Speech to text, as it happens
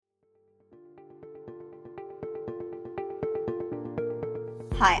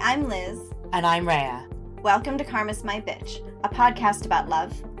Hi, I'm Liz. And I'm Rhea. Welcome to Karma's My Bitch, a podcast about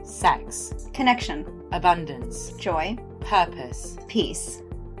love, sex, connection, abundance, joy, purpose, peace,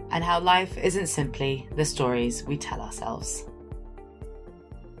 and how life isn't simply the stories we tell ourselves.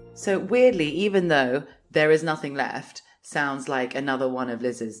 So weirdly, even though there is nothing left, sounds like another one of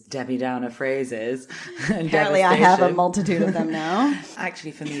Liz's Debbie Downer phrases. Apparently I have a multitude of them now.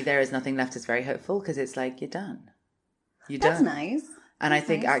 Actually, for me, there is nothing left is very hopeful because it's like, you're done. You're That's done. nice. And That's I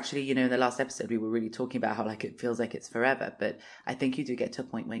think nice. actually, you know, in the last episode, we were really talking about how like it feels like it's forever. But I think you do get to a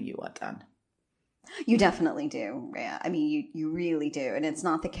point when you are done. You definitely do, Rhea. I mean, you really do. And it's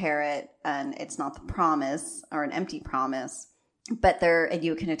not the carrot and it's not the promise or an empty promise. But and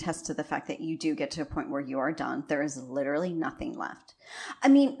you can attest to the fact that you do get to a point where you are done. There is literally nothing left. I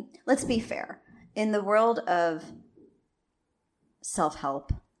mean, let's be fair. In the world of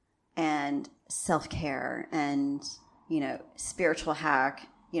self-help and self-care and, you know, spiritual hack,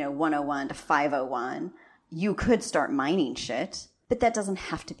 101 to 501, you could start mining shit, but that doesn't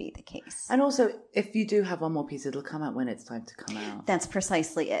have to be the case. And also, if you do have one more piece, it'll come out when it's time to come out. That's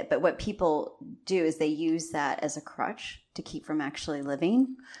precisely it. But what people do is they use that as a crutch to keep from actually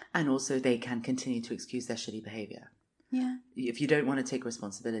living. And also, they can continue to excuse their shitty behavior. Yeah. If you don't want to take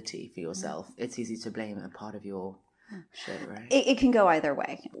responsibility for yourself, it's easy to blame a part of your shit, right? It can go either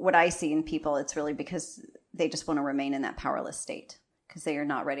way. What I see in people, it's really because they just want to remain in that powerless state because they are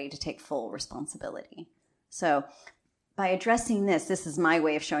not ready to take full responsibility. So by addressing this is my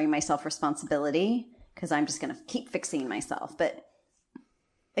way of showing myself responsibility because I'm just going to keep fixing myself. But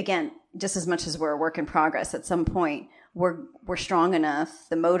again, just as much as we're a work in progress, at some point we're strong enough,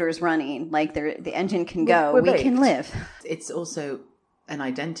 the motor's running, like the engine can go, we can live. It's also an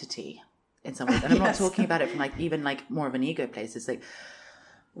identity in some ways. And I'm not talking about it from like even like more of an ego place. It's like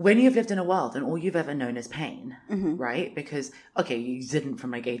when you've lived in a world and all you've ever known is pain, right? Because, okay, you didn't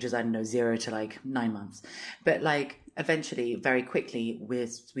from like ages, I don't know, 0 to like 9 months. But like eventually, very quickly,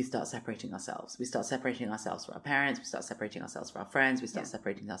 we start separating ourselves. We start separating ourselves from our parents. We start separating ourselves from our friends. We start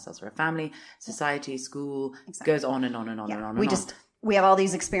separating ourselves from our family, society, school. Exactly. Goes on and on and on and on and on. We have all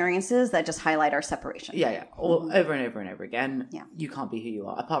these experiences that just highlight our separation. Yeah. All over and over and over again. Yeah. You can't be who you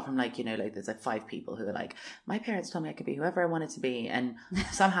are. Apart from like, like there's like 5 people who are like, my parents told me I could be whoever I wanted to be. And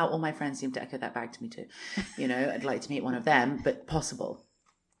somehow all my friends seem to echo that back to me too. I'd like to meet one of them, but possible.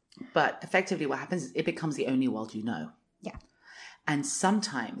 But effectively what happens is it becomes the only world you know. Yeah. And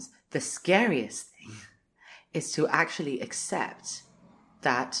sometimes the scariest thing is to actually accept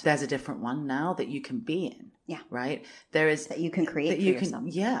that there's a different one now that you can be in. Yeah. Right? There is that you can create for yourself.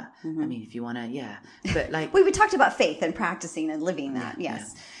 Yeah. Mm-hmm. I mean, if you want to, But like we talked about faith and practicing and living that.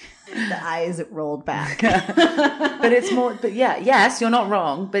 Yes. Yeah. The eyes rolled back. But it's more, yes, you're not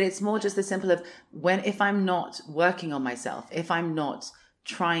wrong, but it's more just the simple of if I'm not working on myself, if I'm not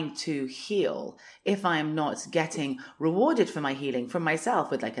trying to heal, if I'm not getting rewarded for my healing from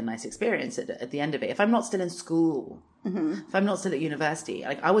myself with like a nice experience at the end of it, if I'm not still in school, if I'm not still at university,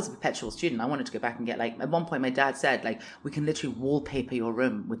 like I was a perpetual student, I wanted to go back and get like, at one point my dad said like, we can literally wallpaper your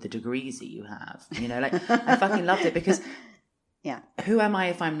room with the degrees that you have, like I fucking loved it because who am I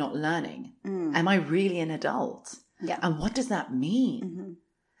if I'm not learning? Am I really an adult? Yeah. And what does that mean?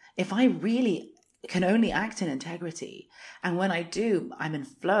 If I really can only act in integrity. And when I do, I'm in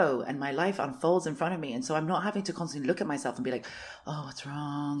flow and my life unfolds in front of me. And so I'm not having to constantly look at myself and be like, oh, what's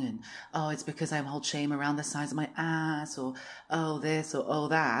wrong? And, oh, it's because I hold shame around the size of my ass or, oh, this or, oh,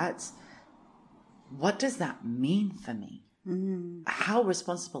 that. What does that mean for me? How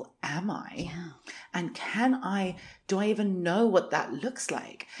responsible am I? Yeah. And do I even know what that looks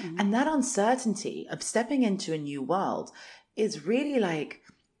like? And that uncertainty of stepping into a new world is really like,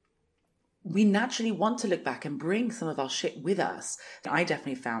 we naturally want to look back and bring some of our shit with us. I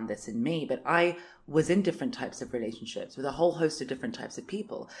definitely found this in me, but I was in different types of relationships with a whole host of different types of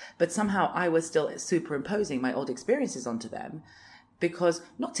people. But somehow I was still superimposing my old experiences onto them because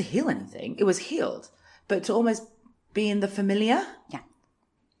not to heal anything, it was healed, but to almost be in the familiar. Yeah.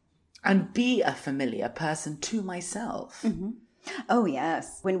 And be a familiar person to myself. Oh,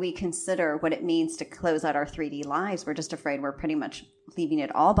 yes. When we consider what it means to close out our 3D lives, we're just afraid we're pretty much leaving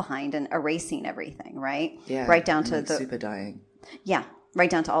it all behind and erasing everything, right? Yeah. Right down to the super dying. Yeah. Right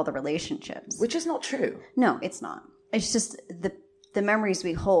down to all the relationships. Which is not true. No, it's not. It's just the memories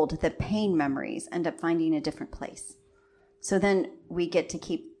we hold, the pain memories, end up finding a different place. So then we get to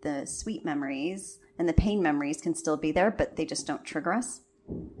keep the sweet memories and the pain memories can still be there, but they just don't trigger us.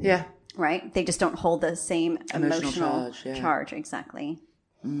 Yeah. Right? They just don't hold the same emotional charge. Exactly.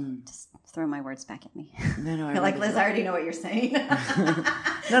 Just throw my words back at me. No, You're like, Liz, I already know what you're saying.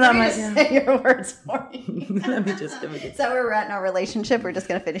 No, I'm like, say your words for me. let me just. So where we're at in our relationship, we're just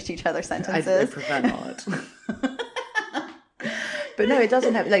going to finish each other's sentences. I prefer not. But no, it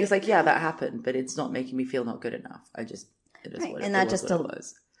doesn't have, like, it's like, yeah, that happened, but it's not making me feel not good enough. It is right. what and it, that it just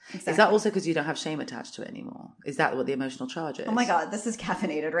was. Exactly. Is that also because you don't have shame attached to it anymore? Is that what the emotional charge is? Oh my God, this is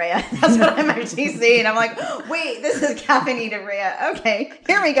caffeinated Rhea. That's what I'm actually seeing. I'm like, wait, this is caffeinated Rhea. Okay,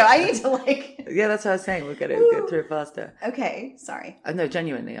 here we go. I need to like... Yeah, that's what I was saying. We'll get through it faster. Okay, sorry. No,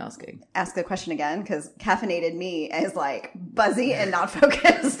 genuinely asking. Ask the question again, because caffeinated me is like buzzy and not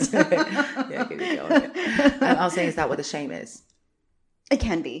focused. Yeah, keep going. I was saying, is that what the shame is? It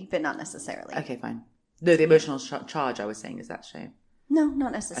can be, but not necessarily. Okay, fine. No, the emotional charge I was saying is that shame. No,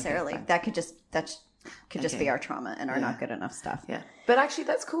 not necessarily. Okay, that could just be our trauma and our not good enough stuff. Yeah. But actually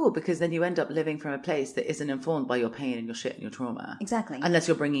that's cool, because then you end up living from a place that isn't informed by your pain and your shit and your trauma. Exactly. Unless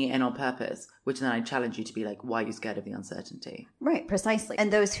you're bringing it in on purpose, which then I challenge you to be like, why are you scared of the uncertainty? Right, precisely. And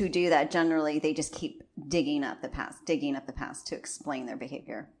those who do that, generally, they just keep digging up the past to explain their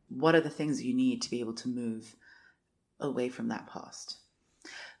behavior. What are the things you need to be able to move away from that past?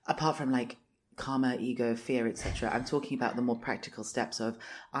 Apart from like karma, ego, fear, etc. I'm talking about the more practical steps of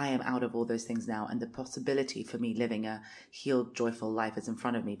I am out of all those things now, and the possibility for me living a healed, joyful life is in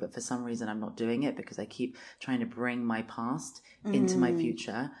front of me, but for some reason I'm not doing it because I keep trying to bring my past into my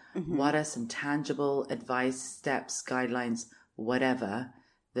future. Mm-hmm. What are some tangible advice, steps, guidelines, whatever,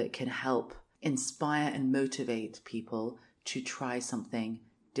 that can help inspire and motivate people to try something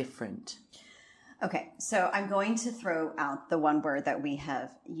different? Okay, so I'm going to throw out the one word that we have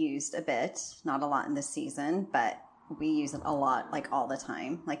used a bit, not a lot in this season, but we use it a lot, like all the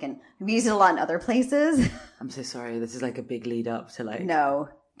time. We use it a lot in other places. I'm so sorry. This is like a big lead up to like... No,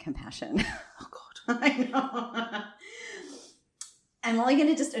 compassion. Oh, God. I know. I'm only going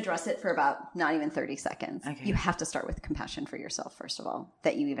to just address it for about not even 30 seconds. Okay. You have to start with compassion for yourself, first of all,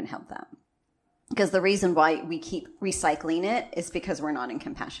 that you even help them. Because the reason why we keep recycling it is because we're not in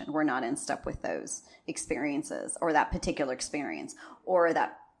compassion. We're not in step with those experiences or that particular experience or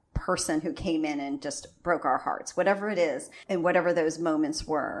that person who came in and just broke our hearts, whatever it is. And whatever those moments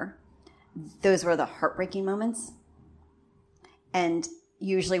were, those were the heartbreaking moments. And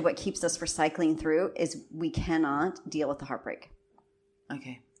usually what keeps us recycling through is we cannot deal with the heartbreak.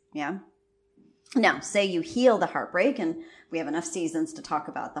 Okay. Yeah. Now, say you heal the heartbreak, and we have enough seasons to talk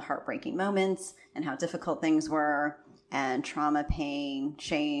about the heartbreaking moments and how difficult things were and trauma, pain,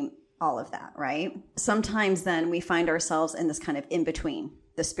 shame, all of that, right? Sometimes then we find ourselves in this kind of in-between,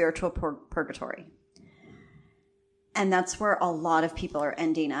 the spiritual purgatory. And that's where a lot of people are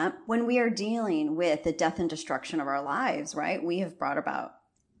ending up when we are dealing with the death and destruction of our lives, right? We have brought about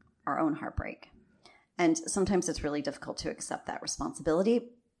our own heartbreak. And sometimes it's really difficult to accept that responsibility.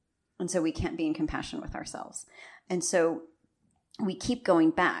 And so we can't be in compassion with ourselves. And so we keep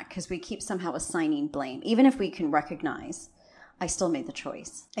going back because we keep somehow assigning blame, even if we can recognize I still made the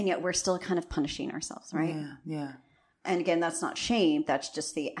choice. And yet we're still kind of punishing ourselves, right? Yeah. And again, that's not shame. That's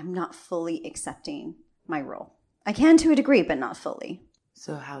just I'm not fully accepting my role. I can to a degree, but not fully.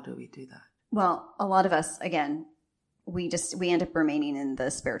 So how do we do that? Well, a lot of us, again, we end up remaining in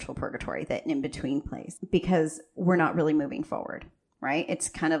the spiritual purgatory, that in-between place, because we're not really moving forward. Right? It's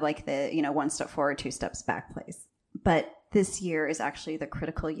kind of like the, one step forward, two steps back place. But this year is actually the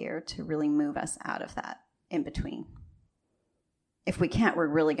critical year to really move us out of that in between. If we can't, we're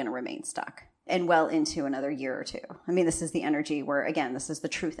really going to remain stuck and well into another year or two. I mean, this is the energy this is the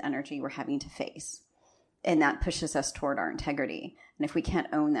truth energy we're having to face. And that pushes us toward our integrity. And if we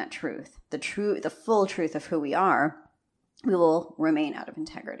can't own that truth, the full truth of who we are, we will remain out of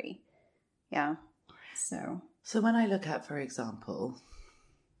integrity. Yeah. So when I look at, for example,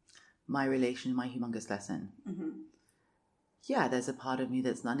 my humongous lesson, mm-hmm. Yeah, there's a part of me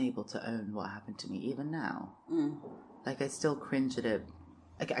that's unable to own what happened to me even now. Mm. Like I still cringe at it.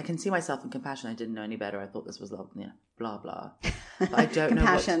 I can see myself in compassion. I didn't know any better. I thought this was love, blah, blah. But I don't know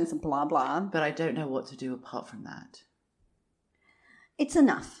Compassion's blah, blah. But I don't know what to do apart from that. It's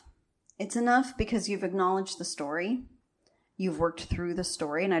enough. It's enough because you've acknowledged the story. You've worked through the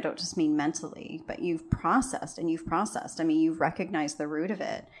story, and I don't just mean mentally, but you've processed. I mean, you've recognized the root of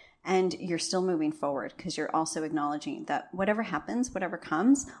it, and you're still moving forward because you're also acknowledging that whatever happens, whatever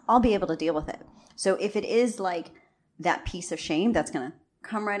comes, I'll be able to deal with it. So if it is like that piece of shame that's going to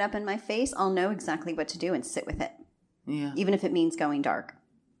come right up in my face, I'll know exactly what to do and sit with it. Yeah. Even if it means going dark,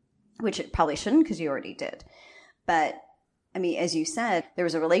 which it probably shouldn't because you already did. But I mean, as you said, there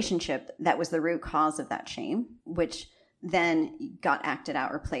was a relationship that was the root cause of that shame, which then got acted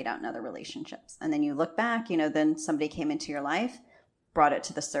out or played out in other relationships. And then you look back, then somebody came into your life, brought it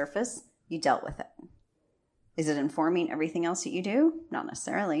to the surface. You dealt with it. Is it informing everything else that you do? Not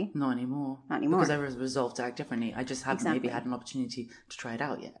necessarily. Not anymore. Not anymore. Because I was resolved to act differently. I just haven't maybe had an opportunity to try it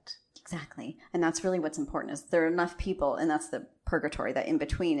out yet. Exactly. And that's really what's important is there are enough people, and that's the purgatory, that in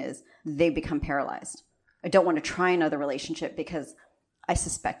between is they become paralyzed. I don't want to try another relationship because I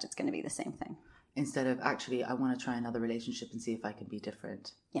suspect it's going to be the same thing. Instead of actually, I want to try another relationship and see if I can be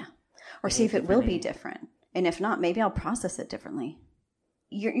different. Yeah. Or see if it will be different. And if not, maybe I'll process it differently.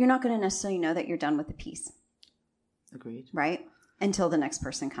 You're not going to necessarily know that you're done with the piece. Agreed. Right? Until the next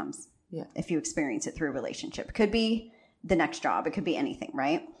person comes. Yeah. If you experience it through a relationship. It could be the next job. It could be anything,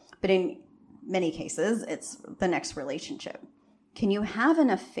 right? But in many cases, it's the next relationship. Can you have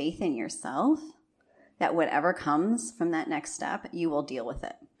enough faith in yourself that whatever comes from that next step, you will deal with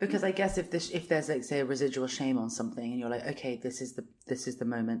it? Because I guess if there's like say a residual shame on something, and you're like, okay, this is the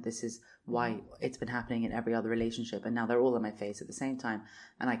moment, this is why it's been happening in every other relationship, and now they're all in my face at the same time,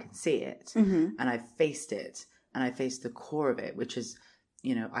 and I can see it, and I've faced it, and I faced the core of it, which is,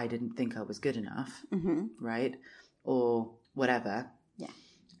 I didn't think I was good enough, right, or whatever,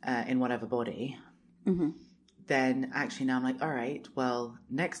 in whatever body. Then actually now I'm like, all right, well,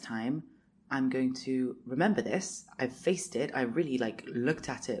 next time I'm going to remember this. I've faced it. I really looked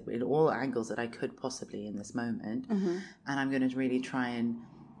at it in all angles that I could possibly in this moment. And I'm going to really try and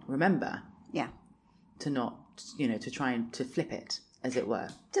remember. Yeah. To not, to try and to flip it, as it were.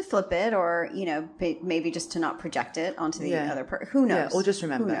 To flip it, or, maybe just to not project it onto the other person. Who knows? Yeah, or just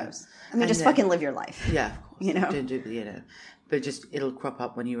remember. Who knows? I mean, just fucking live your life. Yeah, of course. Don't do, but just it'll crop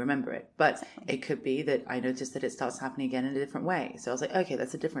up when you remember it. But it could be that I noticed that it starts happening again in a different way. So I was like, okay,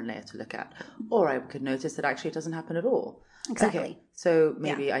 that's a different layer to look at. Or I could notice that actually it doesn't happen at all. Exactly. Okay, so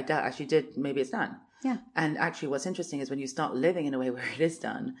maybe I actually did, maybe it's done. Yeah. And actually what's interesting is when you start living in a way where it is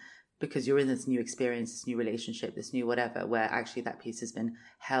done, because you're in this new experience, this new relationship, this new whatever, where actually that piece has been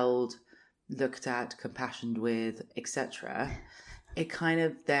held, looked at, compassioned with, etc. It kind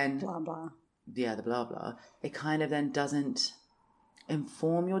of then... Blah, blah. Yeah, the blah, blah. It kind of then doesn't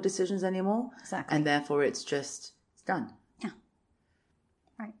inform your decisions anymore. Exactly. And therefore it's done. Yeah.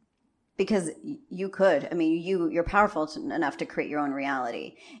 Right. Because you could, you're powerful enough to create your own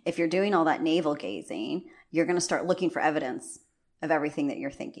reality. If you're doing all that navel gazing, you're going to start looking for evidence of everything that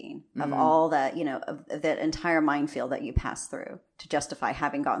you're thinking, of all that, of that entire minefield that you pass through to justify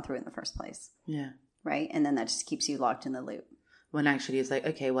having gone through in the first place. Yeah. Right. And then that just keeps you locked in the loop. When actually it's like,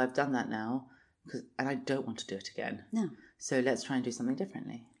 okay, well, I've done that now, and I don't want to do it again. No. So let's try and do something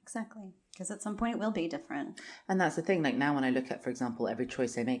differently. Exactly. Because at some point it will be different. And that's the thing. Like now when I look at, for example, every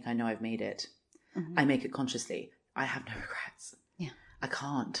choice I make, I know I've made it. I make it consciously. I have no regrets. Yeah. I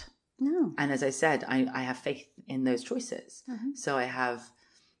can't. No. And as I said, I have faith in those choices. So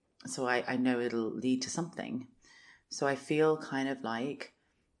I know it'll lead to something. So I feel kind of like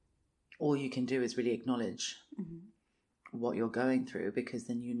all you can do is really acknowledge what you're going through, because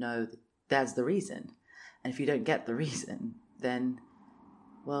then you know that there's the reason. And if you don't get the reason, then,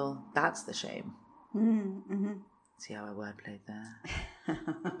 well, that's the shame. See how I wordplayed there?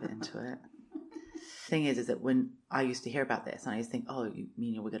 A bit into it. Thing is that when I used to hear about this, and I used to think, oh, you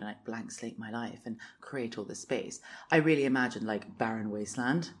mean we're going to blank slate my life and create all this space? I really imagined barren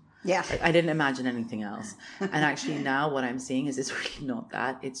wasteland. Yeah. I didn't imagine anything else. And actually now what I'm seeing is it's really not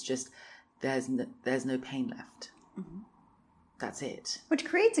that. It's just there's no pain left. That's it. Which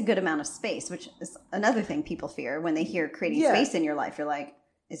creates a good amount of space, which is another thing people fear when they hear creating space in your life. You're like,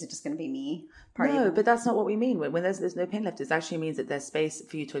 is it just going to be me? No, but that's not what we mean. When there's no pain left, it actually means that there's space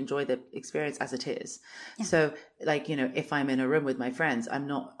for you to enjoy the experience as it is. Yeah. So if I'm in a room with my friends,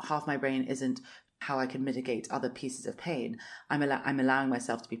 half my brain isn't how I can mitigate other pieces of pain. I'm allowing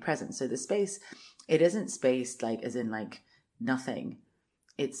myself to be present. So the space, it isn't space as in nothing.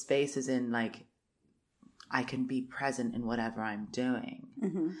 It's space as in I can be present in whatever I'm doing.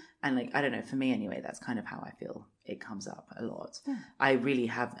 And I don't know, for me anyway, that's kind of how I feel it comes up a lot. Yeah. I really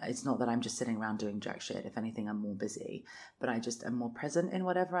have, it's not that I'm just sitting around doing jack shit. If anything, I'm more busy, but I just am more present in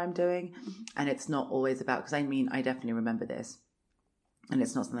whatever I'm doing. And it's not always about, because I definitely remember this. And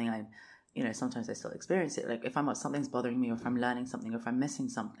it's not something sometimes I still experience it. If something's bothering me, or if I'm learning something, or if I'm missing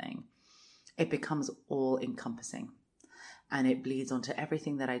something, it becomes all encompassing. And it bleeds onto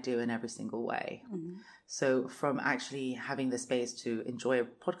everything that I do in every single way. So from actually having the space to enjoy a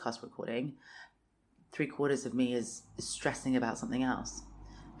podcast recording, 3/4 of me is stressing about something else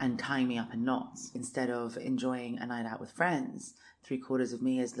and tying me up in knots. Instead of enjoying a night out with friends, 3/4 of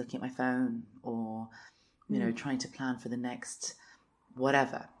me is looking at my phone or, trying to plan for the next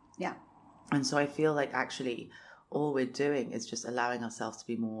whatever. Yeah. And so I feel like actually all we're doing is just allowing ourselves to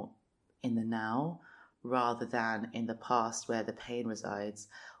be more in the now, rather than in the past where the pain resides,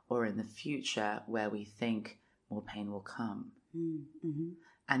 or in the future where we think more pain will come. Mm-hmm.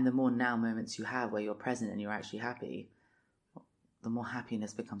 And the more now moments you have where you're present and you're actually happy, the more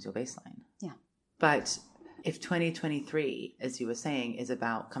happiness becomes your baseline. Yeah. But if 2023, as you were saying, is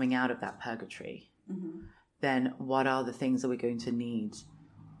about coming out of that purgatory, then what are the things that we're going to need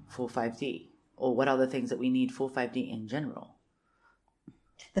for 5D? Or what are the things that we need for 5D in general?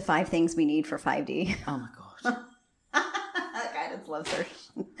 The 5 things we need for 5D. Oh my gosh. Guidance loves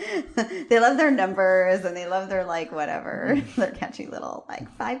they love their numbers and they love their like whatever. Their catchy little like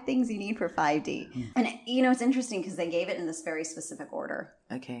 5 things you need for 5D. And you know, it's interesting because they gave it in this very specific order.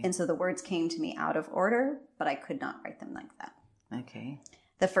 Okay. And so the words came to me out of order, but I could not write them like that. Okay.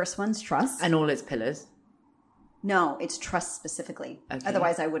 The first one's trust. And all its pillars. No, it's trust specifically. Okay.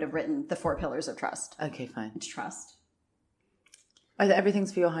 Otherwise, I would have written the 4 pillars of trust. Okay, fine. It's trust.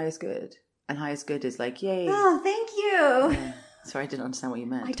 Everything's for your highest good. And highest good is like, yay. Oh, thank you. Yeah. Sorry, I didn't understand what you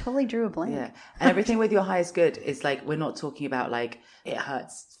meant. I totally drew a blank. Yeah. And everything with your highest good is like, we're not talking about like, it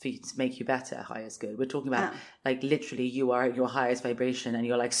hurts for you to make you better, highest good. We're talking about like literally you are at your highest vibration and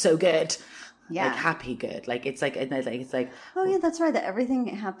you're like so good. Yeah. Like happy good. Like it's like, Oh yeah, that's right. That everything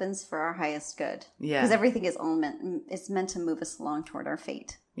happens for our highest good. Yeah. Because everything is all it's meant to move us along toward our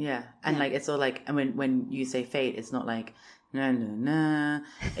fate. yeah. And like, it's all like, and when you say fate, it's not like, no.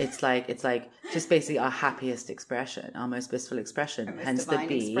 It's like just basically our happiest expression, our most blissful expression. Hence the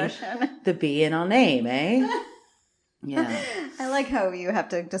B. The B in our name, eh? Yeah. I like how you have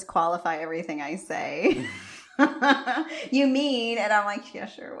to disqualify everything I say. You mean, and I'm like, yeah,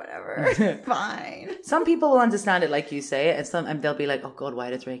 sure, whatever. Fine. Some people will understand it like you say it, and they'll be like, oh God, why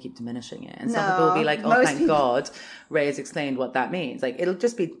does Ray keep diminishing it? And some people will be like, oh, thank God Ray has explained what that means. Like, it'll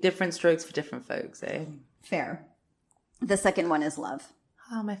just be different strokes for different folks, eh? Fair. The second one is love.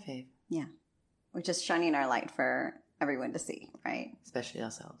 Oh, my fave. Yeah. We're just shining our light for everyone to see, right? Especially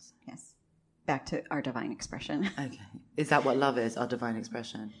ourselves. Yes. Back to our divine expression. Okay. Is that what love is, our divine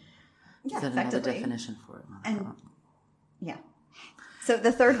expression? Yeah, is that another definition for it? And yeah. So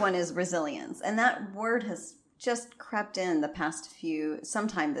the third one is resilience. And that word has just crept in the past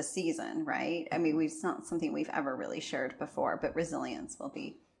sometime this season, right? I mean, it's not something we've ever really shared before, but resilience will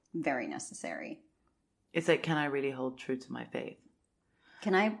be very necessary. It's like, can I really hold true to my faith?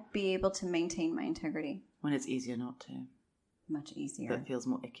 Can I be able to maintain my integrity? When it's easier not to. Much easier. That feels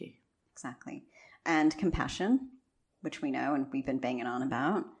more icky. Exactly. And compassion, which we know and we've been banging on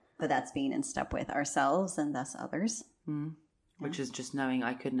about, but that's being in step with ourselves and thus others. Mm. Yeah. Which is just knowing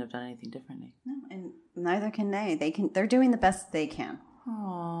I couldn't have done anything differently. No, and neither can they. They're doing the best they can.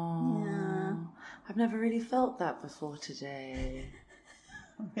 Oh. Yeah. I've never really felt that before today.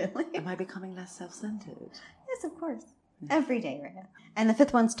 Really? Am I becoming less self-centered? Yes, of course. Every day, Rhea. And the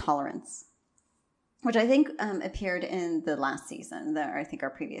fifth one's tolerance, which I think appeared in the last season, I think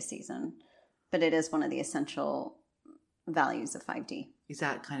our previous season, but it is one of the essential values of 5D. Is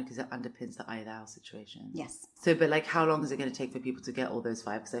that kind of because it underpins the I thou situation? Yes. So, but like, how long is it going to take for people to get all those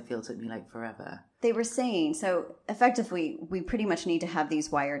 5? Because I feel it took me like forever. They were saying, so effectively, we pretty much need to have these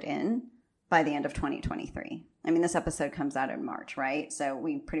wired in by the end of 2023. I mean, this episode comes out in March, right? So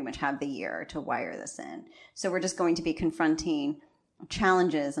we pretty much have the year to wire this in. So we're just going to be confronting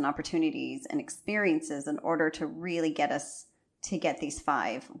challenges and opportunities and experiences in order to really get us to get these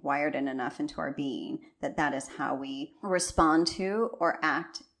 5 wired in enough into our being that is how we respond to or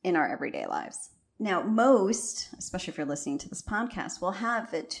act in our everyday lives. Now, most, especially if you're listening to this podcast, will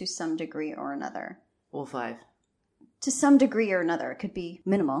have it to some degree or another. All 5. To some degree or another. It could be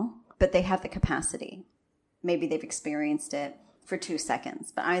minimal, but they have the capacity. Maybe they've experienced it for 2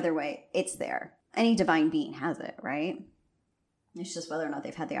 seconds, but either way, it's there. Any divine being has it, right? It's just whether or not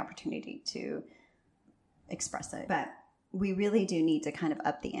they've had the opportunity to express it. But we really do need to kind of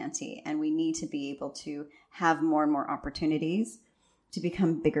up the ante, and we need to be able to have more and more opportunities to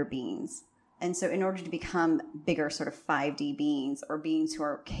become bigger beings. And so in order to become bigger sort of 5D beings, or beings who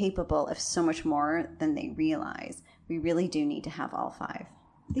are capable of so much more than they realize, we really do need to have all 5.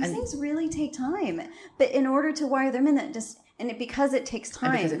 These things really take time. But in order to wire them in, because it takes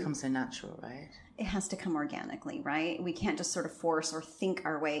time. And because it comes so natural, right? It has to come organically, right? We can't just sort of force or think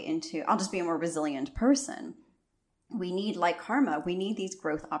our way into, I'll just be a more resilient person. We need, like karma, we need these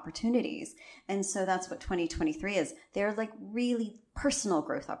growth opportunities. And so that's what 2023 is. They're like really personal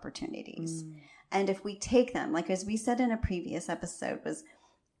growth opportunities. And if we take them, like as we said in a previous episode, was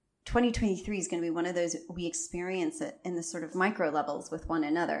 2023 is going to be one of those, we experience it in the sort of micro levels with one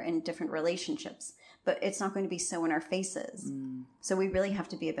another in different relationships, but it's not going to be so in our faces. So we really have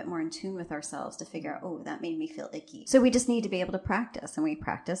to be a bit more in tune with ourselves to figure out, oh, that made me feel icky. So we just need to be able to practice, and we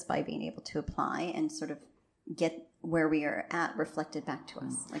practice by being able to apply and sort of get where we are at reflected back to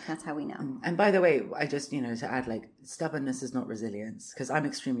us. Like, that's how we know. And by the way, I just, to add, like, stubbornness is not resilience, because I'm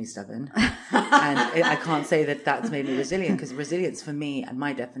extremely stubborn. And I can't say that that's made me resilient, because resilience for me, and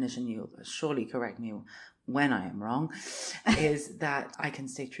my definition, you'll surely correct me when I am wrong, is that I can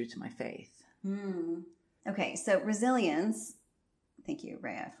stay true to my faith. Okay, so resilience, thank you,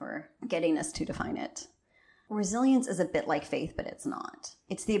 Rhea, for getting us to define it. Resilience is a bit like faith, but it's not.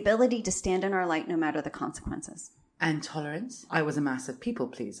 It's the ability to stand in our light no matter the consequences. And tolerance. I was a massive people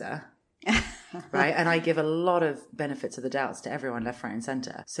pleaser, right? And I give a lot of benefits of the doubts to everyone left, right, and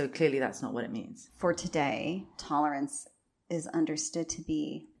center. So clearly that's not what it means. For today, tolerance is understood to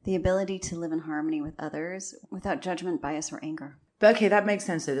be the ability to live in harmony with others without judgment, bias, or anger. But okay, that makes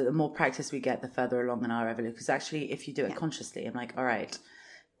sense. So that the more practice we get, the further along in our evolution. Because actually, if you do it consciously, I'm like, all right,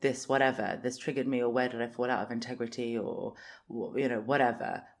 this triggered me, or where did I fall out of integrity, or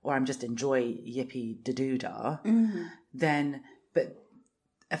whatever, or I'm just enjoy yippee da-doo-da, then, but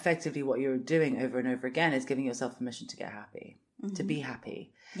effectively what you're doing over and over again is giving yourself permission to get happy, to be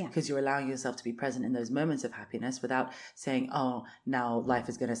happy, because you're allowing yourself to be present in those moments of happiness without saying, oh, now life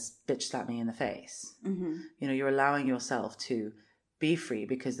is going to bitch slap me in the face. You're allowing yourself to be free,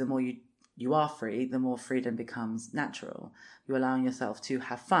 because the more you are free, the more freedom becomes natural. You're allowing yourself to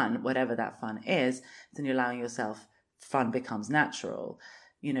have fun, whatever that fun is, then you're allowing yourself, fun becomes natural.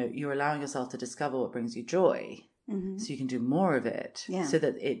 You're allowing yourself to discover what brings you joy, so you can do more of it, so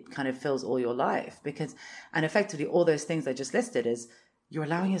that it kind of fills all your life. And effectively all those things I just listed is you're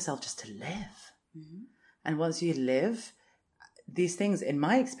allowing yourself just to live. And once you live, these things, in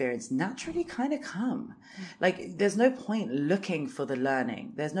my experience, naturally kind of come. Like, there's no point looking for the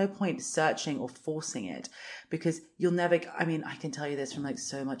learning. There's no point searching or forcing it, because you'll never, I can tell you this from like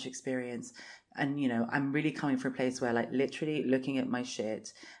so much experience. And, I'm really coming from a place where, like, literally looking at my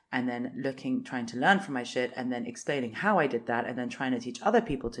shit and then trying to learn from my shit and then explaining how I did that and then trying to teach other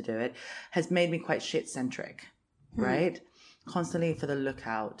people to do it has made me quite shit centric, right? Constantly for the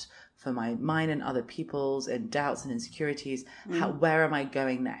lookout for my mine and other people's and doubts and insecurities. Where am I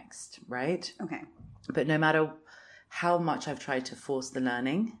going next? Right? Okay. But no matter how much I've tried to force the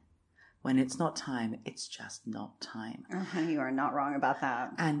learning, when it's not time, it's just not time. You are not wrong about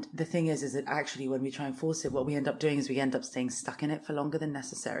that. And the thing is that actually when we try and force it, what we end up doing is we end up staying stuck in it for longer than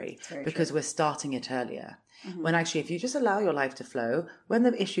necessary, because we're starting it earlier. When actually, if you just allow your life to flow, when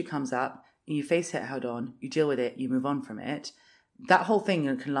the issue comes up, you face it head on, you deal with it, you move on from it, that whole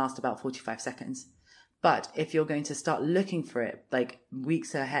thing can last about 45 seconds. But if you're going to start looking for it like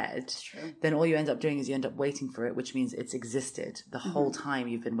weeks ahead, then all you end up doing is you end up waiting for it, which means it's existed the whole time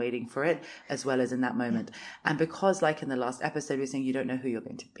you've been waiting for it, as well as in that moment. And because, like in the last episode, we were saying you don't know who you're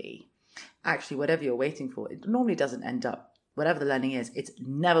going to be. Actually, whatever you're waiting for, it normally doesn't end up, whatever the learning is, it's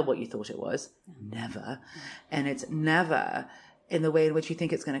never what you thought it was. Never. And it's never in the way in which you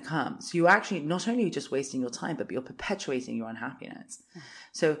think it's going to come. So you're actually not only just wasting your time, but you're perpetuating your unhappiness.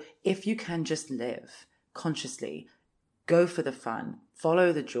 So if you can just live consciously, go for the fun,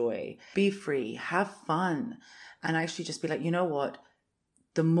 follow the joy, be free, have fun, and actually just be like, you know what?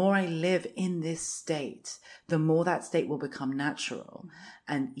 The more I live in this state, the more that state will become natural.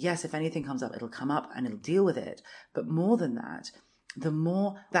 And yes, if anything comes up, it'll come up and it'll deal with it. But more than that, the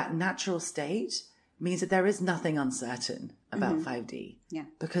more that natural state means that there is nothing uncertain about 5D. Yeah.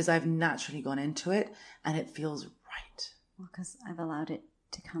 Because I've naturally gone into it and it feels right. Well, because I've allowed it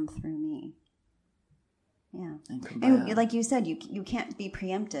to come through me. Yeah. And like you said, you can't be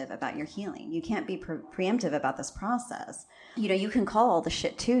preemptive about your healing. You can't be preemptive about this process. You can call all the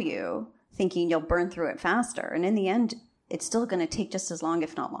shit to you thinking you'll burn through it faster. And in the end, it's still going to take just as long,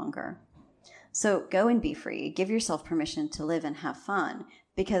 if not longer. So go and be free. Give yourself permission to live and have fun,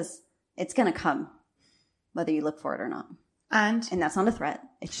 because it's going to come, whether you look for it or not. And that's not a threat.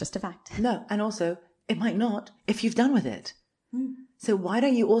 It's just a fact. No. And also, it might not if you've done with it. So why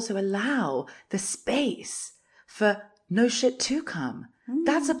don't you also allow the space for no shit to come?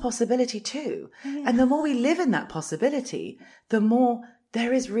 That's a possibility too. Yeah. And the more we live in that possibility, the more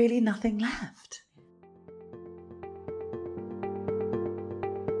there is really nothing left.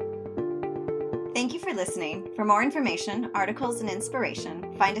 Thank you for listening. For more information, articles, and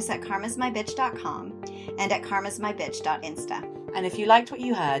inspiration, find us at karmasmybitch.com and at karmasmybitch.insta. And if you liked what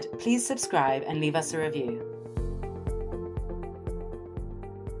you heard, please subscribe and leave us a review.